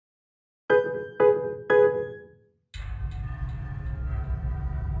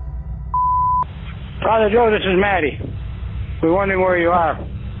Father Joe, this is Maddie. We're wondering where you are.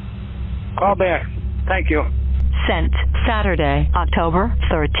 Call back. Thank you. Sent Saturday, October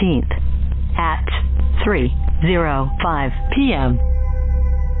 13th at 3:05 p.m.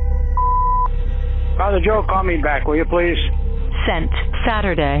 Father Joe, call me back, will you please? Sent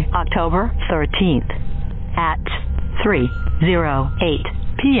Saturday, October 13th at 3:08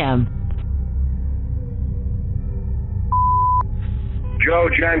 p.m. Joe,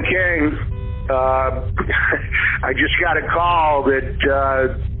 John King. I just got a call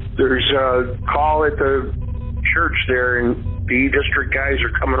that there's a call at the church there, and the E-District guys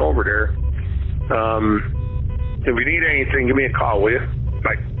are coming over there. If you need anything, give me a call, will you?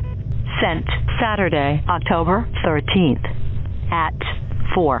 Bye. Sent Saturday, October 13th at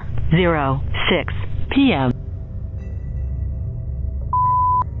 4:06 p.m.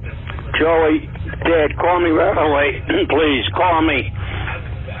 Joey, Dad, call me right away. Please, call me.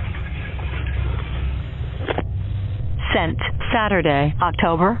 Sent Saturday,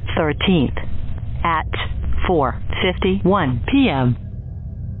 October 13th at 4:51 p.m.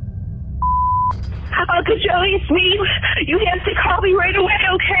 Uncle Joey, it's me. You have to call me right away,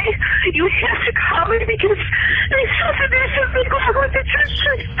 okay? You have to call me because there's something wrong with the church.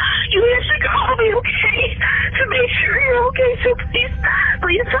 You have to call me, okay? To make sure you're okay. So please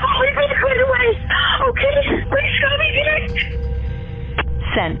call me right away, okay? Please call me back.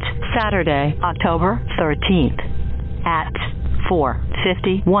 Sent Saturday, October 13th at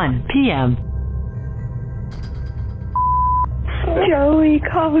 4:51 p.m. Joey,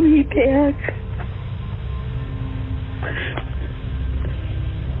 call me back.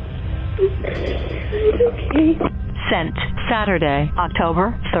 Okay. Sent Saturday,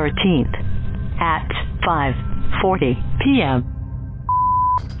 October 13th at 5:40 p.m.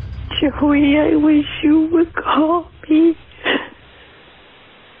 Joey, I wish you would call me.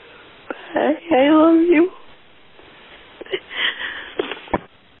 Bye. I love you.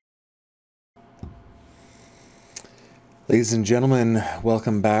 Ladies and gentlemen,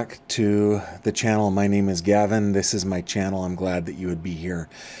 welcome back to the channel. My name is Gavin. This is my channel. I'm glad that you would be here.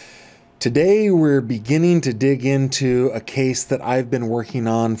 Today, we're beginning to dig into a case that I've been working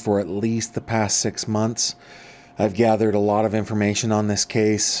on for at least the past 6 months. I've gathered a lot of information on this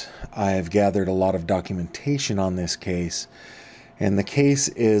case. I've gathered a lot of documentation on this case. And the case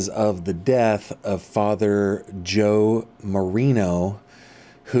is of the death of Father Joe Moreno,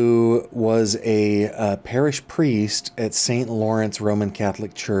 who was a parish priest at St. Lawrence Roman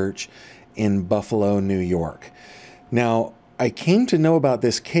Catholic Church in Buffalo, New York. Now, I came to know about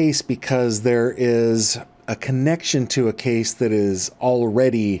this case because there is a connection to a case that is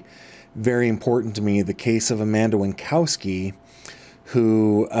already very important to me, the case of Amanda Winkowski,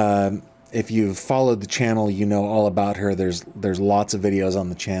 who, if you've followed the channel, you know all about her. There's lots of videos on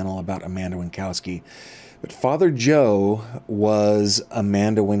the channel about Amanda Winkowski. But Father Joe was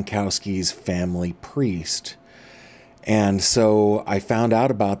Amanda Winkowski's family priest. And so I found out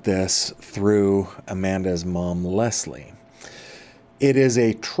about this through Amanda's mom, Leslie. It is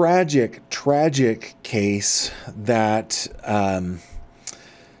a tragic, tragic case that,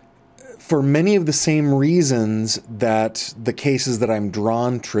 for many of the same reasons that the cases that I'm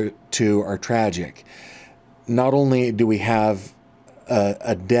drawn to are tragic. Not only do we have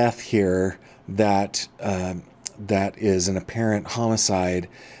a death here that is an apparent homicide,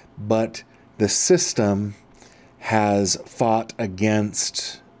 but the system has fought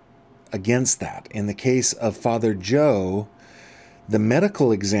against that. In the case of Father Joe, the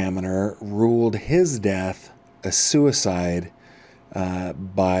medical examiner ruled his death a suicide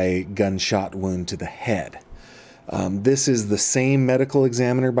by gunshot wound to the head. This is the same medical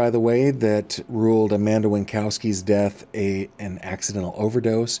examiner, by the way, that ruled Amanda Winkowski's death an accidental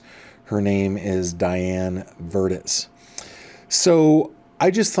overdose. Her name is Diane Vertis. So I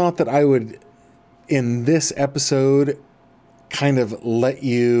just thought that I would, in this episode, kind of let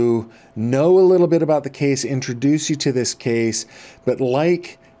you know a little bit about the case, introduce you to this case, but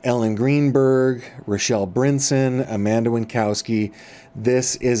like Ellen Greenberg, Rochelle Brinson, Amanda Winkowski,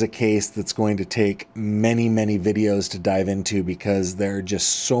 this is a case that's going to take many, many videos to dive into because there are just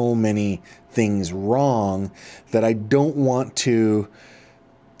so many things wrong that I don't want to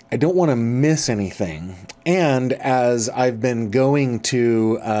miss anything. And as I've been going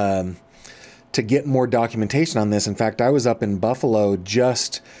to get more documentation on this, in fact, I was up in Buffalo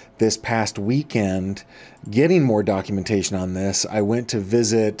just this past weekend getting more documentation on this. I went to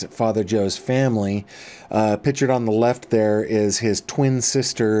visit Father Joe's family. Pictured on the left there is his twin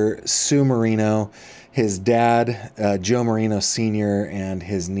sister, Sue Moreno, his dad, Joe Moreno Sr., and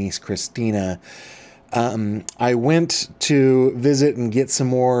his niece, Christina. I went to visit and get some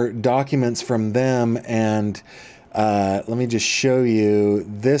more documents from them, and let me just show you.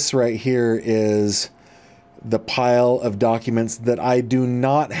 This right here is the pile of documents that I do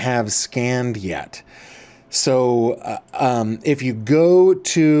not have scanned yet. So if you go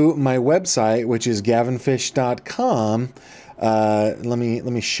to my website, which is gavinfish.com, let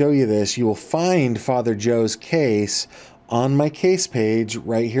me show you this. You will find Father Joe's case on my case page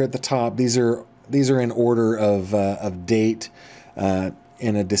right here at the top. These are in order of date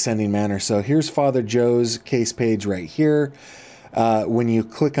in a descending manner. So here's Father Joe's case page right here. When you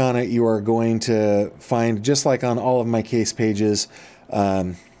click on it, you are going to find, just like on all of my case pages,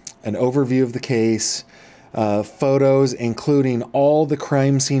 an overview of the case, photos, including all the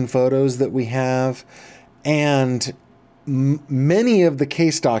crime scene photos that we have, and many of the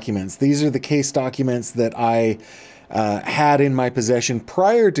case documents. These are the case documents that I had in my possession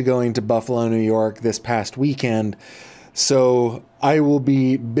prior to going to Buffalo, New York this past weekend. So I will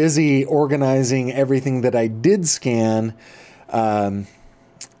be busy organizing everything that I did scan and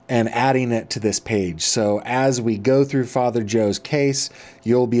adding it to this page. So as we go through Father Joe's case,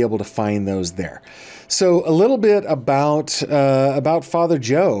 you'll be able to find those there. So a little bit about Father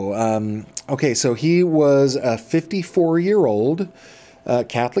Joe. Okay, so he was a 54-year-old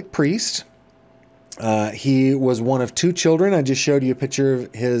Catholic priest. He was one of two children. I just showed you a picture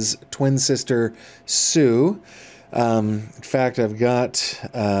of his twin sister, Sue. In fact, I've got,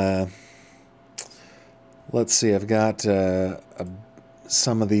 let's see, I've got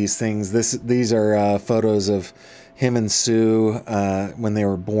some of these things. These are photos of him and Sue when they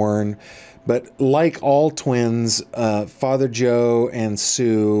were born. But like all twins, Father Joe and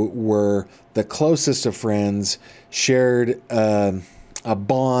Sue were the closest of friends, shared a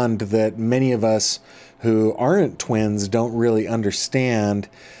bond that many of us who aren't twins don't really understand.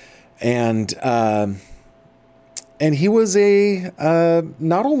 And he was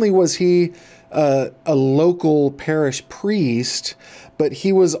not only was he a local parish priest, but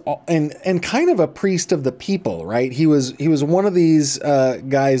he was and kind of a priest of the people, right? He was one of these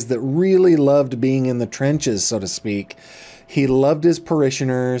guys that really loved being in the trenches, so to speak. He loved his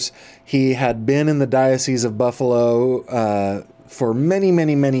parishioners. He had been in the Diocese of Buffalo for many,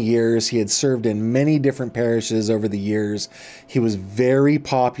 many, many years. He had served in many different parishes over the years. He was very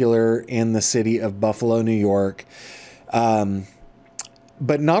popular in the city of Buffalo, New York.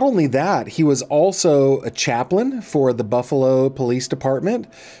 But not only that, he was also a chaplain for the Buffalo Police Department,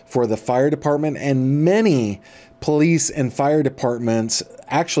 for the fire department, and many police and fire departments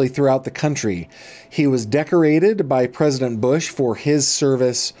actually throughout the country. He was decorated by President Bush for his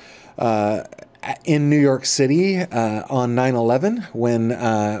service in New York City on 9/11 when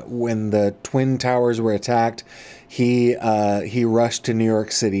the Twin Towers were attacked. He rushed to New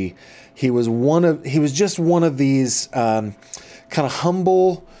York City. He was just one of these kind of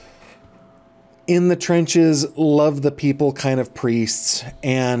humble, in the trenches, love the people kind of priests.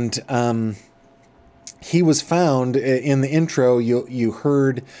 And he was found in the intro. You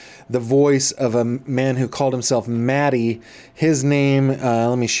heard the voice of a man who called himself Matty. His name,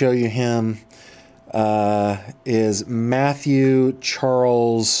 let me show you him, is Matthew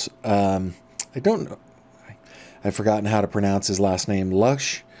Charles. I've forgotten how to pronounce his last name.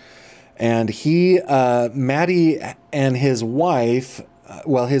 Lush. And Matty and his wife,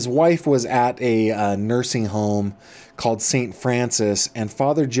 his wife was at a nursing home called St. Francis, and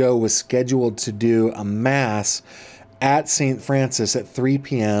Father Joe was scheduled to do a mass at St. Francis at 3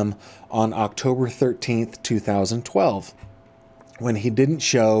 p.m. on October 13th, 2012. When he didn't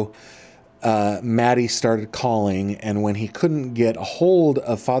show, Matty started calling, and when he couldn't get a hold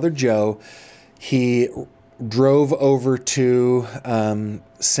of Father Joe, he drove over to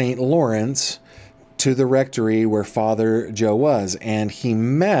St. Lawrence, to the rectory where Father Joe was, and he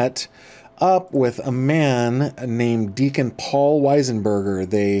met up with a man named Deacon Paul Weisenburger.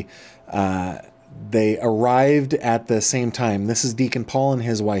 They arrived at the same time. This is Deacon Paul and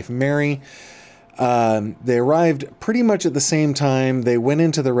his wife Mary. They arrived pretty much at the same time. They went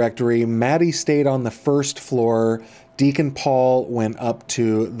into the rectory. Matty stayed on the first floor. Deacon Paul went up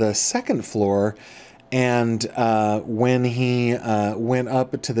to the second floor. And when he went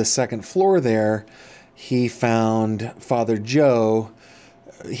up to the second floor there, he found Father Joe.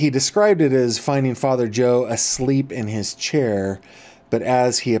 He described it as finding Father Joe asleep in his chair. But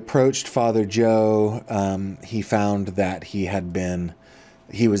as he approached Father Joe, he found that he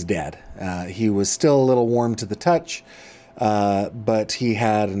was dead. He was still a little warm to the touch, but he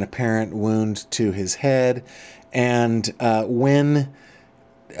had an apparent wound to his head. And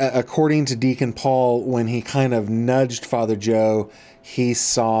according to Deacon Paul, when he kind of nudged Father Joe, he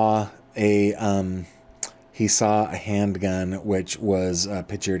saw he saw a handgun, which was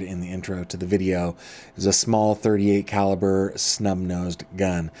pictured in the intro to the video. It was a small 38 caliber snub-nosed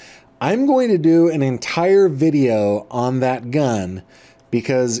gun. I'm going to do an entire video on that gun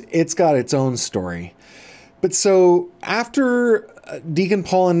because it's got its own story. But so after Deacon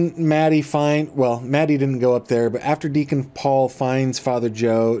Paul and Maddie Maddie didn't go up there, but after Deacon Paul finds Father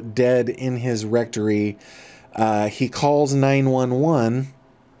Joe dead in his rectory, he calls 911.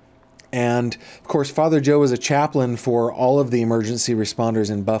 And of course, Father Joe was a chaplain for all of the emergency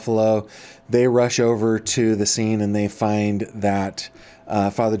responders in Buffalo. They rush over to the scene and they find that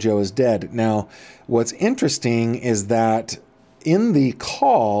Father Joe is dead. Now, what's interesting is that in the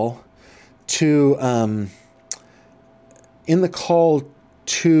call to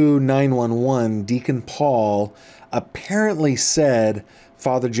 911, Deacon Paul apparently said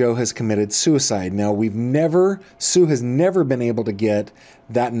Father Joe has committed suicide. Now, Sue has never been able to get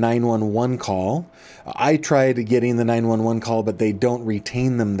that 911 call. I tried getting the 911 call, but they don't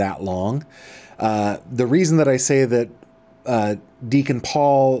retain them that long. The reason that I say that Deacon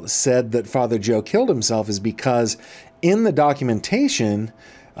Paul said that Father Joe killed himself is because in the documentation,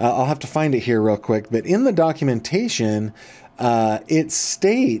 I'll have to find it here real quick, but in the documentation, it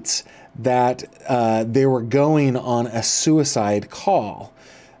states that they were going on a suicide call.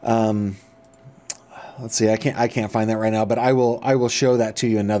 Let's see, I can't find that right now, but I will show that to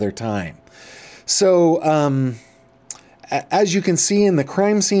you another time. So, as you can see in the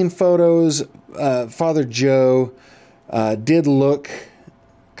crime scene photos, Father Joe did look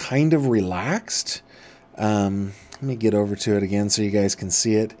kind of relaxed. Let me get over to it again so you guys can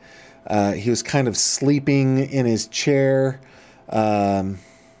see it. He was kind of sleeping in his chair. Let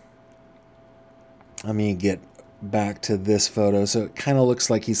me get back to this photo. So it kind of looks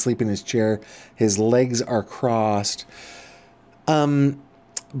like he's sleeping in his chair. His legs are crossed.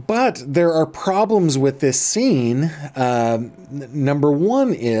 But there are problems with this scene. Number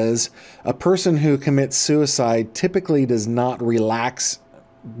one is a person who commits suicide typically does not relax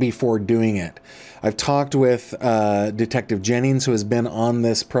before doing it. I've talked with Detective Jennings, who has been on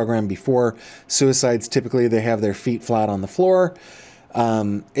this program before. Suicides, typically they have their feet flat on the floor.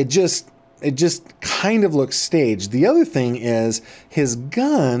 It just kind of looks staged. The other thing is his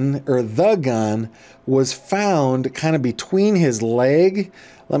gun, or the gun, was found kind of between his leg.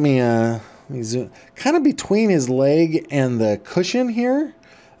 Let me zoom. Kind of between his leg and the cushion here,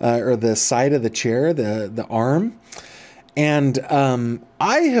 or the side of the chair, the arm. And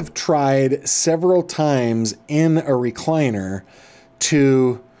I have tried several times in a recliner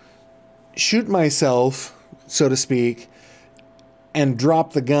to shoot myself, so to speak, and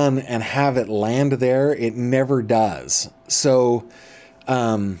drop the gun and have it land there. It never does. So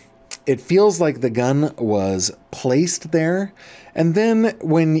it feels like the gun was placed there. And then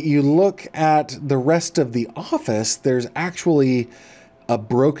when you look at the rest of the office, there's actually a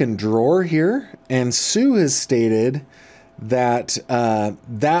broken drawer here. And Sue has stated that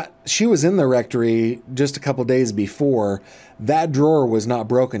that she was in the rectory just a couple days before. That drawer was not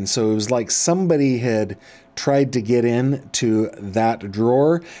broken, so it was like somebody had tried to get into that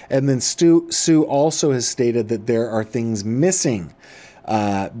drawer. And then Sue also has stated that there are things missing.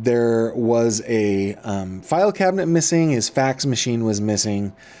 There was a file cabinet missing. His fax machine was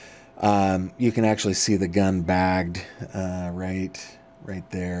missing. You can actually see the gun bagged right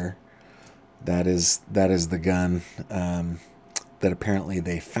there. That is the gun that apparently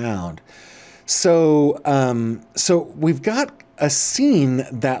they found. So we've got a scene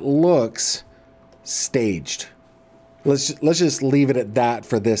that looks staged. Let's just leave it at that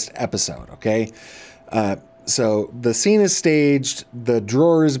for this episode, okay? So the scene is staged. The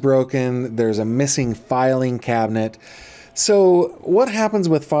drawer is broken. There's a missing filing cabinet. So what happens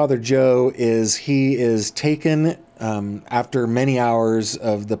with Father Joe is he is taken after many hours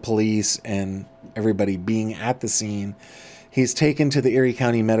of the police and everybody being at the scene. He's taken to the Erie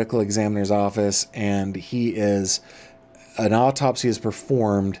County Medical Examiner's office, and an autopsy is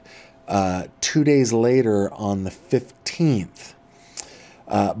performed 2 days later on the 15th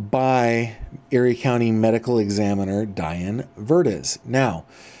by Erie County Medical Examiner Diane Verdes. Now,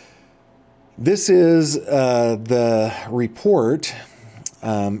 this is the report.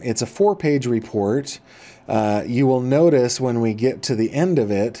 It's a 4-page report. You will notice when we get to the end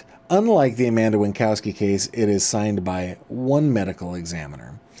of it, unlike the Amanda Winkowski case, it is signed by one medical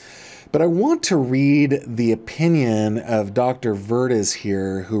examiner. But I want to read the opinion of Dr. Verdes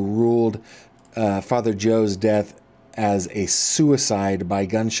here, who ruled Father Joe's death as a suicide by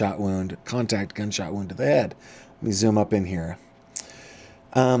contact gunshot wound to the head. Let me zoom up in here.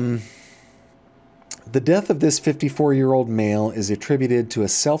 The death of this 54-year-old male is attributed to a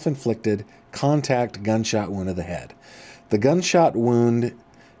self-inflicted contact gunshot wound of the head. The gunshot wound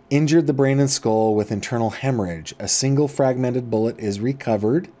injured the brain and skull with internal hemorrhage. A single fragmented bullet is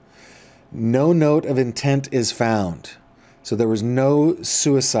recovered. No note of intent is found. So there was no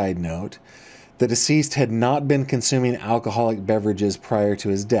suicide note. The deceased had not been consuming alcoholic beverages prior to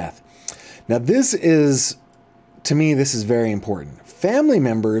his death. Now this is, to me, this is very important. Family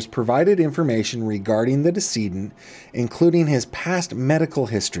members provided information regarding the decedent, including his past medical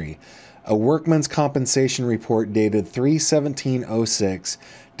history. A workman's compensation report dated 3/17/06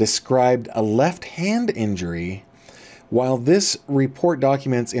 described a left hand injury. While this report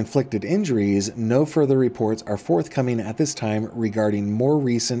documents inflicted injuries, no further reports are forthcoming at this time regarding more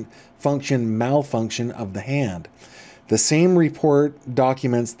recent malfunction of the hand. The same report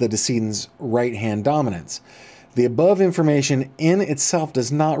documents the decedent's right hand dominance. The above information in itself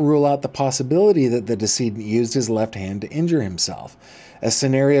does not rule out the possibility that the decedent used his left hand to injure himself. A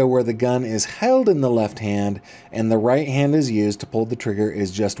scenario where the gun is held in the left hand and the right hand is used to pull the trigger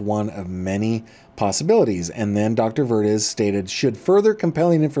is just one of many possibilities. And then Dr. Verdes stated, should further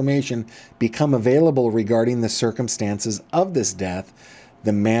compelling information become available regarding the circumstances of this death,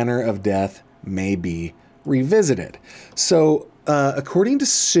 the manner of death may be revisited. So, according to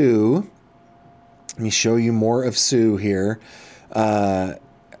Sue, let me show you more of Sue here. Father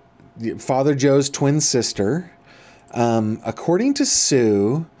Joe's twin sister. According to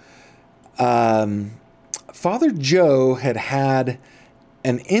Sue, Father Joe had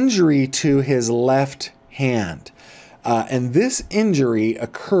an injury to his left hand. And this injury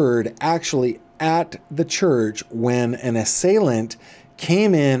occurred actually at the church when an assailant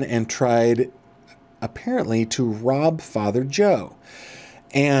came in and tried, apparently, to rob Father Joe.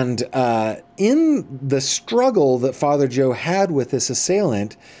 And in the struggle that Father Joe had with this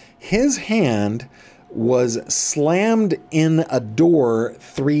assailant, his hand was slammed in a door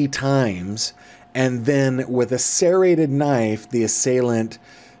 3 times, and then with a serrated knife, the assailant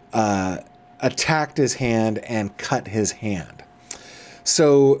attacked his hand and cut his hand.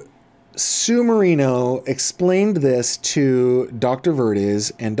 So Sue Moreno explained this to Dr.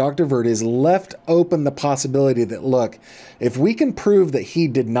 Verdes, and Dr. Verdes left open the possibility that, look, if we can prove that he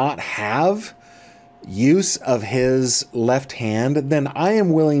did not have use of his left hand, then I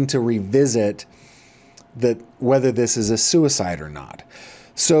am willing to revisit that whether this is a suicide or not.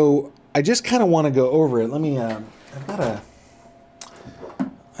 So I just kind of want to go over it. Let me, I've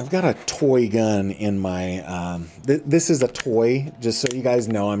got a toy gun in my, this is a toy, just so you guys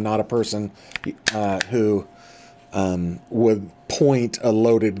know. I'm not a person who would point a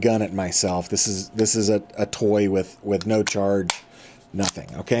loaded gun at myself. This is a toy with no charge, nothing,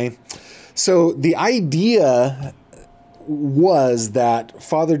 okay? So the idea was that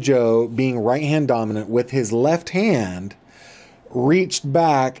Father Joe, being right hand dominant with his left hand, reached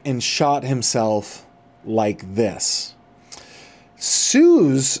back and shot himself like this.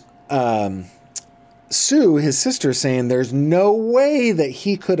 Sue, his sister, saying there's no way that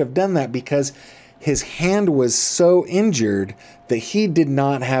he could have done that because his hand was so injured that he did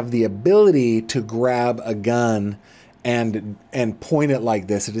not have the ability to grab a gun and point it like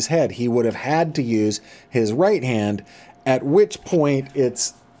this at his head. He would have had to use his right hand, at which point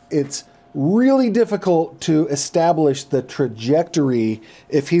it's really difficult to establish the trajectory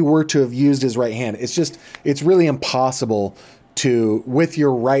if he were to have used his right hand. It's really impossible to, with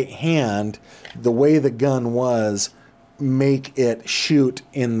your right hand, the way the gun was, make it shoot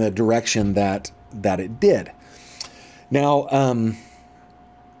in the direction that it did. Now,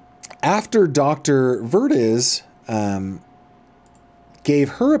 after Dr. Verdes gave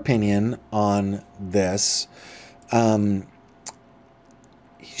her opinion on this,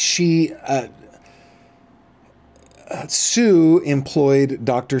 Sue employed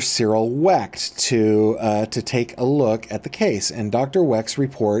Dr. Cyril Wecht to take a look at the case, and Dr. Wecht's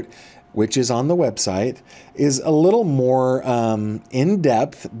report, which is on the website, is a little more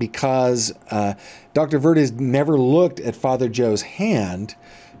in-depth because Dr. Verdes never looked at Father Joe's hand.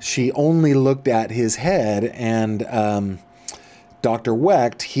 She only looked at his head, and Dr.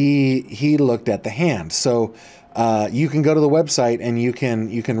 Wecht, he looked at the hand. So you can go to the website and you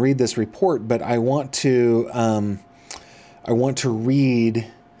can read this report, but I want to read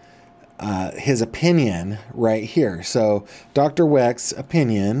his opinion right here. So Dr. Wecht's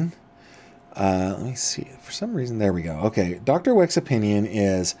opinion, let me see, for some reason, there we go. Okay, Dr. Wecht's opinion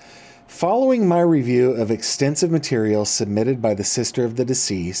is, following my review of extensive material submitted by the sister of the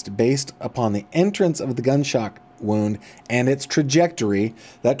deceased based upon the entrance of the gunshot wound and its trajectory,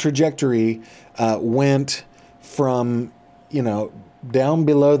 that trajectory went from, down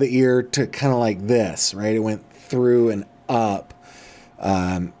below the ear to kind of like this, right? It went through and up.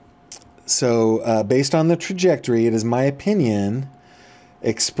 So based on the trajectory, it is my opinion,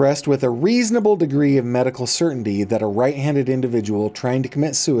 expressed with a reasonable degree of medical certainty, that a right-handed individual trying to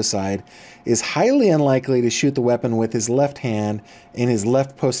commit suicide is highly unlikely to shoot the weapon with his left hand in his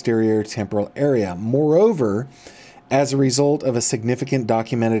left posterior temporal area. Moreover, as a result of a significant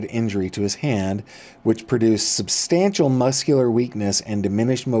documented injury to his hand, which produced substantial muscular weakness and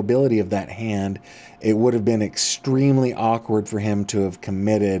diminished mobility of that hand, it would have been extremely awkward for him to have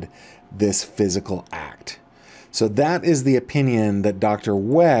committed this physical act. So that is the opinion that Dr.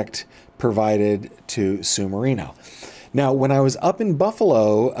 Wecht provided to Sue Moreno. Now, when I was up in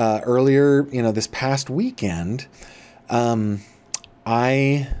Buffalo earlier, this past weekend,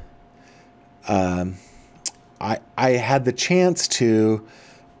 I had the chance to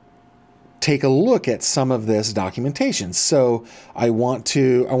take a look at some of this documentation. So I want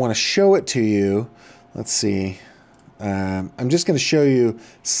to show it to you. Let's see. I'm just going to show you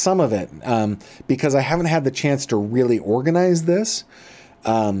some of it because I haven't had the chance to really organize this.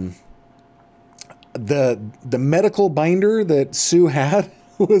 The medical binder that Sue had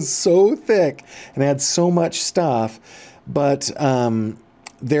was so thick and had so much stuff, but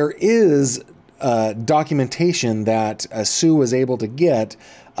there is documentation that Sue was able to get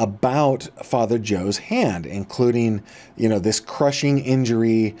about Father Joe's hand, including, this crushing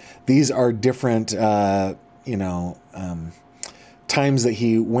injury. These are different, times that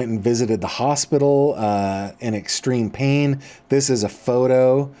he went and visited the hospital in extreme pain. This is a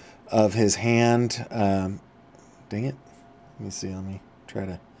photo of his hand. Dang it. Let me see. Let me try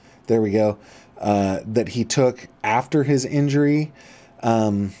to. There we go. That he took after his injury.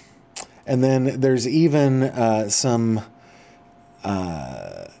 And then there's even some,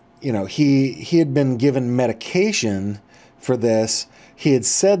 he had been given medication for this. He had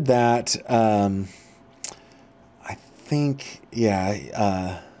said that,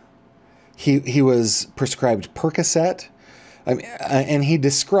 he was prescribed Percocet. And he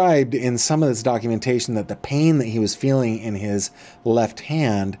described in some of this documentation that the pain that he was feeling in his left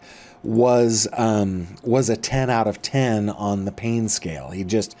hand was a 10 out of 10 on the pain scale. He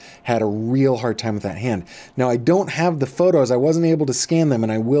just had a real hard time with that hand. Now, I don't have the photos. I wasn't able to scan them,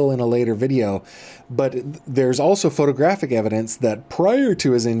 and I will in a later video. But there's also photographic evidence that prior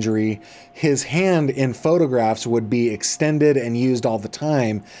to his injury, his hand in photographs would be extended and used all the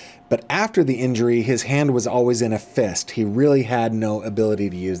time. But after the injury, his hand was always in a fist. He really had no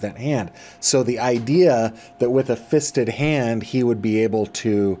ability to use that hand. So the idea that with a fisted hand, he would be able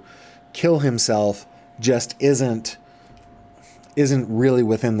to kill himself just isn't really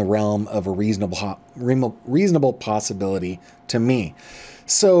within the realm of a reasonable possibility to me.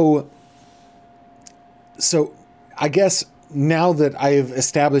 So I guess now that I've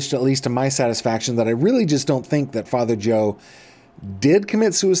established, at least to my satisfaction, that I really just don't think that Father Joe did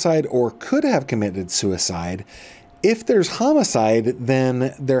commit suicide or could have committed suicide. If there's homicide,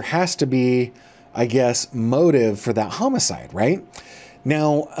 then there has to be, I guess, motive for that homicide, right?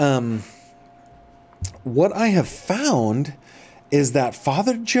 Now, what I have found is that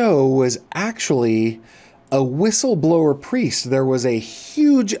Father Joe was actually a whistleblower priest. There was a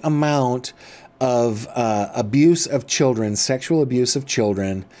huge amount of abuse of children, sexual abuse of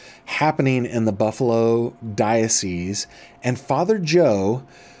children, happening in the Buffalo diocese. And Father Joe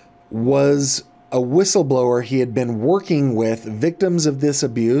was a whistleblower. He had been working with victims of this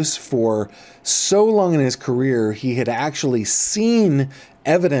abuse for so long in his career. He had actually seen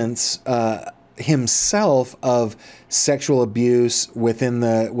evidence himself of sexual abuse within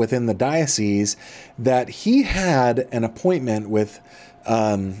the diocese, that he had an appointment with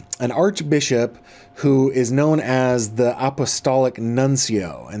an archbishop who is known as the apostolic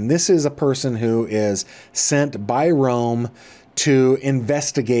nuncio. And this is a person who is sent by Rome to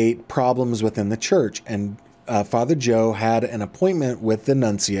investigate problems within the church. And Father Joe had an appointment with the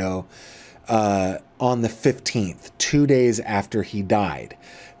nuncio on the 15th, 2 days after he died.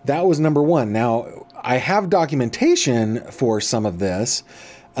 That was number one. Now, I have documentation for some of this.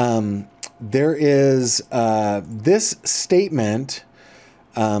 There is this statement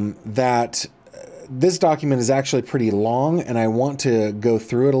that this document is actually pretty long, and I want to go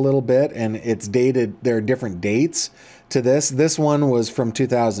through it a little bit, and it's dated. There are different dates to this. This one was from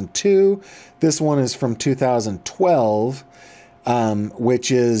 2002. This one is from 2012,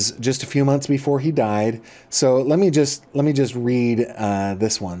 which is just a few months before he died. So let me just read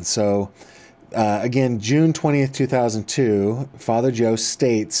this one. So again, June 20th, 2002, Father Joe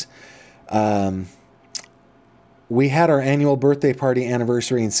states, We had our annual birthday party,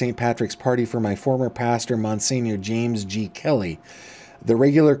 anniversary, and St. Patrick's party for my former pastor, Monsignor James G. Kelly. The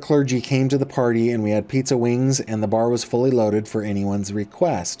regular clergy came to the party, and we had pizza wings, and the bar was fully loaded for anyone's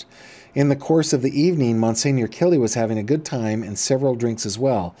request. In the course of the evening, Monsignor Kelly was having a good time and several drinks as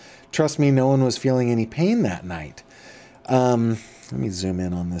well. Trust me, no one was feeling any pain that night. Let me zoom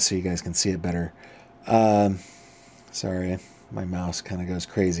in on this so you guys can see it better. Sorry, my mouse kind of goes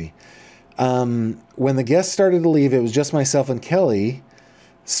crazy. When the guests started to leave, it was just myself and Kelly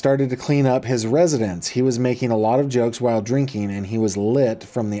started to clean up his residence. He was making a lot of jokes while drinking, and he was lit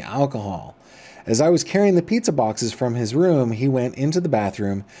from the alcohol. As I was carrying the pizza boxes from his room, he went into the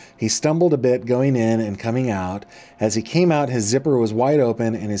bathroom. He stumbled a bit going in and coming out. As he came out, his zipper was wide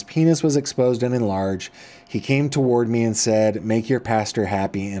open and his penis was exposed and enlarged. He came toward me and said, "Make your pastor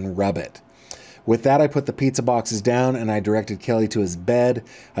happy and rub it." With that, I put the pizza boxes down and I directed Kelly to his bed.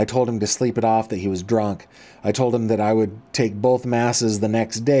 I told him to sleep it off, that he was drunk. I told him that I would take both masses the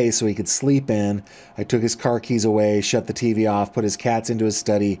next day so he could sleep in. I took his car keys away, shut the TV off, put his cats into his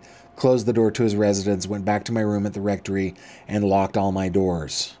study, closed the door to his residence, went back to my room at the rectory, and locked all my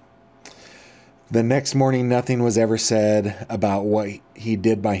doors. The next morning, nothing was ever said about what he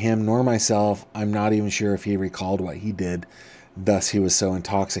did by him nor myself. I'm not even sure if he recalled what he did. Thus, he was so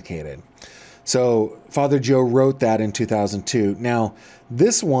intoxicated. So Father Joe wrote that in 2002. Now,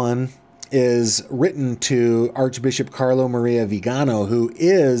 this one is written to Archbishop Carlo Maria Vigano, who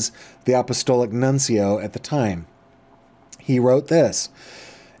is the Apostolic Nuncio at the time. He wrote this: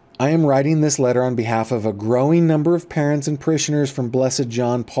 I am writing this letter on behalf of a growing number of parents and parishioners from Blessed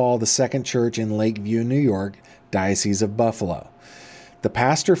John Paul II Church in Lakeview, New York, Diocese of Buffalo. The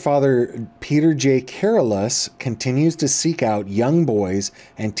pastor, Father Peter J. Carolus, continues to seek out young boys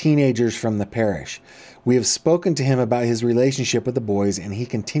and teenagers from the parish. We have spoken to him about his relationship with the boys, and he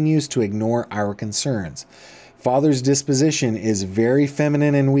continues to ignore our concerns. Father's disposition is very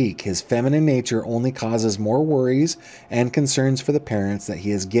feminine and weak. His feminine nature only causes more worries and concerns for the parents that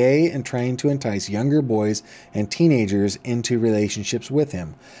he is gay and trying to entice younger boys and teenagers into relationships with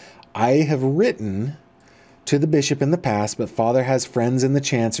him. I have written to the bishop in the past, but Father has friends in the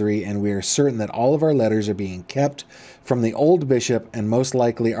chancery, and we are certain that all of our letters are being kept from the old bishop and most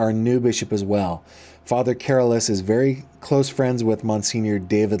likely our new bishop as well. Father Carolus is very close friends with Monsignor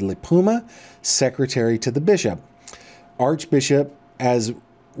David LiPuma, secretary to the bishop. Archbishop, as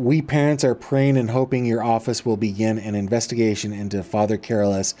we parents are praying and hoping your office will begin an investigation into Father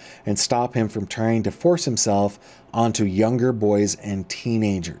Carolus and stop him from trying to force himself onto younger boys and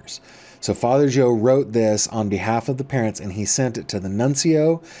teenagers. So Father Joe wrote this on behalf of the parents, and he sent it to the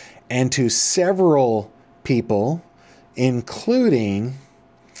nuncio and to several people, including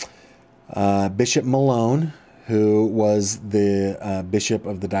Bishop Malone, who was the bishop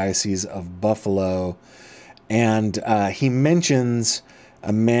of the Diocese of Buffalo. And he mentions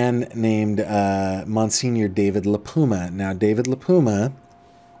a man named Monsignor David LiPuma. Now, David LiPuma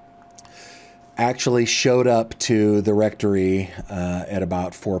actually showed up to the rectory at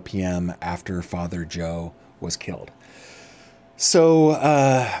about 4 p.m. after Father Joe was killed. So,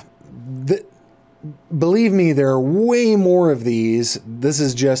 believe me, there are way more of these. This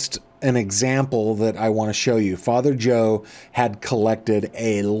is just an example that I want to show you. Father Joe had collected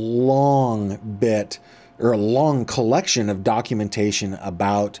a long collection of documentation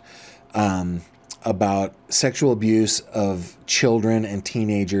about sexual abuse of children and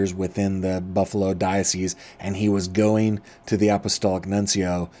teenagers within the Buffalo Diocese, and he was going to the Apostolic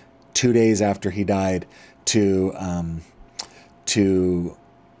Nuncio 2 days after he died to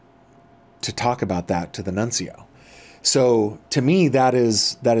talk about that to the nuncio. So to me, that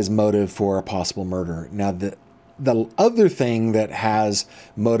is motive for a possible murder. Now, the other thing that has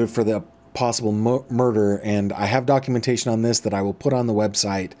motive for the possible murder, and I have documentation on this that I will put on the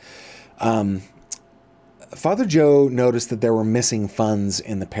website. Father Joe noticed that there were missing funds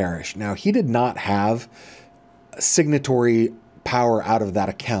in the parish. Now, he did not have signatory power out of that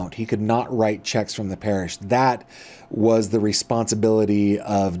account. He could not write checks from the parish. That was the responsibility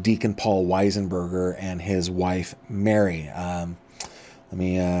of Deacon Paul Weisenburger and his wife, Mary.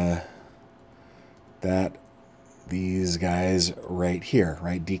 These guys right here,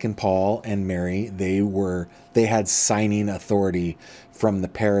 right? Deacon Paul and Mary, they had signing authority from the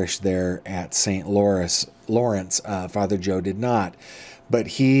parish there at St. Lawrence. Father Joe did not.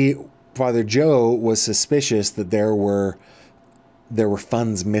 But Father Joe was suspicious that there were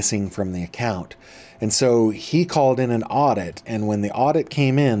funds missing from the account. And so he called in an audit, and when the audit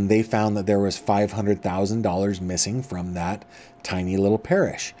came in, they found that there was $500,000 missing from that tiny little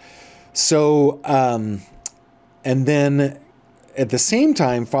parish. So, and then at the same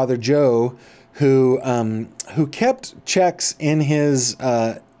time, Father Joe who kept checks in his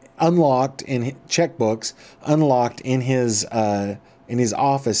unlocked in checkbooks, unlocked in his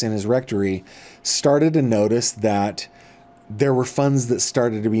office in his rectory, started to notice that there were funds that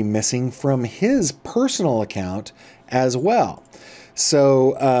started to be missing from his personal account as well.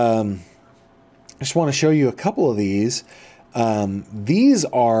 So I just want to show you a couple of these. These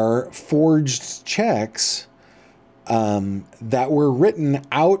are forged checks that were written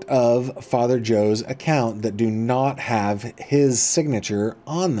out of Father Joe's account that do not have his signature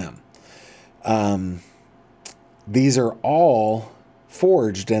on them. These are all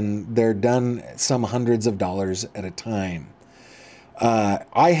forged, and they're done some hundreds of dollars at a time.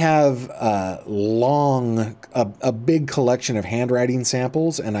 I have a big collection of handwriting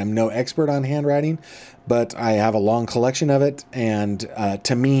samples, and I'm no expert on handwriting, but I have a long collection of it, and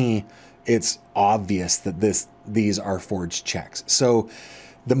to me, it's obvious that these are forged checks. So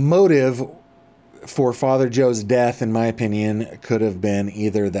the motive for Father Joe's death, in my opinion, could have been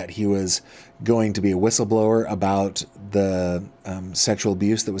either that he was going to be a whistleblower about the sexual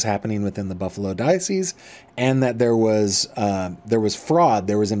abuse that was happening within the Buffalo Diocese, and that there was fraud,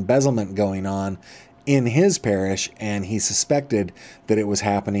 there was embezzlement going on in his parish, and he suspected that it was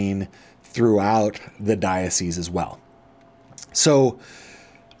happening throughout the diocese as well. So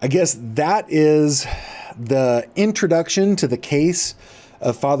I guess that is the introduction to the case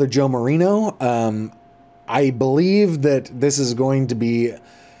of Father Joe Moreno. I believe that this is going to be,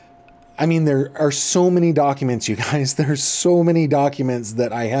 I mean, there are so many documents, you guys. There's so many documents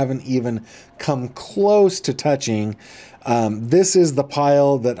that I haven't even come close to touching. This is the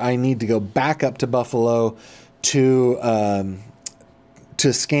pile that I need to go back up to Buffalo to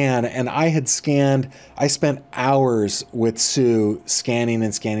scan. And I spent hours with Sue scanning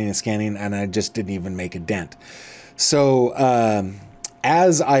and scanning and scanning, and I just didn't even make a dent. So,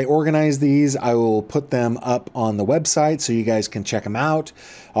 as I organize these, I will put them up on the website so you guys can check them out.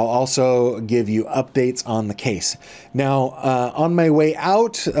 I'll also give you updates on the case. Now, on my way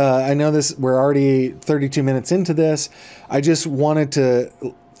out, I know we're already 32 minutes into this. I just wanted to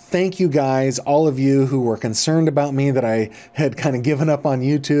thank you guys, all of you who were concerned about me that I had kind of given up on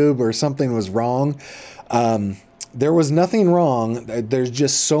YouTube or something was wrong. There was nothing wrong. There's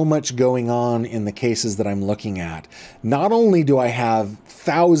just so much going on in the cases that I'm looking at. Not only do I have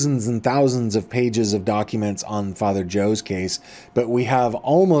thousands and thousands of pages of documents on Father Joe's case, but we have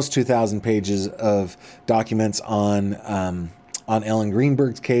almost 2,000 pages of documents on Ellen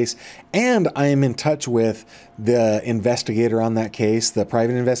Greenberg's case, and I am in touch with the investigator on that case, the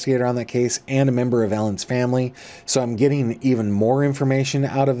private investigator on that case, and a member of Ellen's family. So I'm getting even more information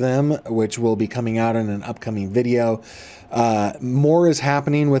out of them, which will be coming out in an upcoming video. More is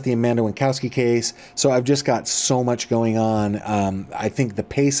happening with the Amanda Winkowski case, so I've just got so much going on. I think the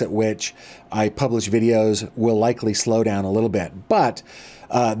pace at which I publish videos will likely slow down a little bit, but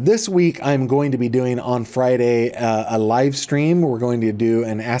this week I'm going to be doing on Friday a live stream. We're going to do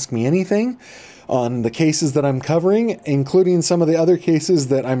an Ask Me Anything on the cases that I'm covering, including some of the other cases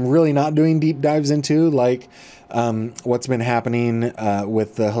that I'm really not doing deep dives into, like what's been happening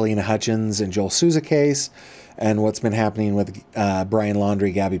with the Helena Hutchins and Joel Souza case, and what's been happening with Brian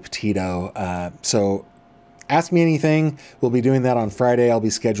Laundrie, Gabby Petito. So Ask Me Anything. We'll be doing that on Friday. I'll be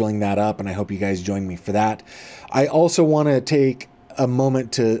scheduling that up, and I hope you guys join me for that. I also want to take a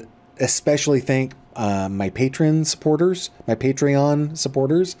moment to especially thank my Patreon supporters. My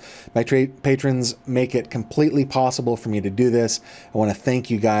patrons make it completely possible for me to do this. I want to thank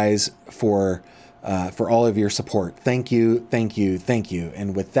you guys for all of your support. Thank you, thank you, thank you.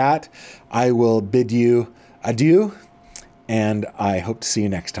 And with that, I will bid you adieu, and I hope to see you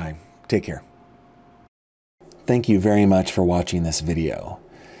next time. Take care. Thank you very much for watching this video.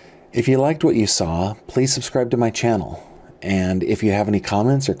 If you liked what you saw, please subscribe to my channel. And if you have any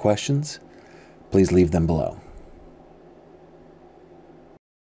comments or questions, please leave them below.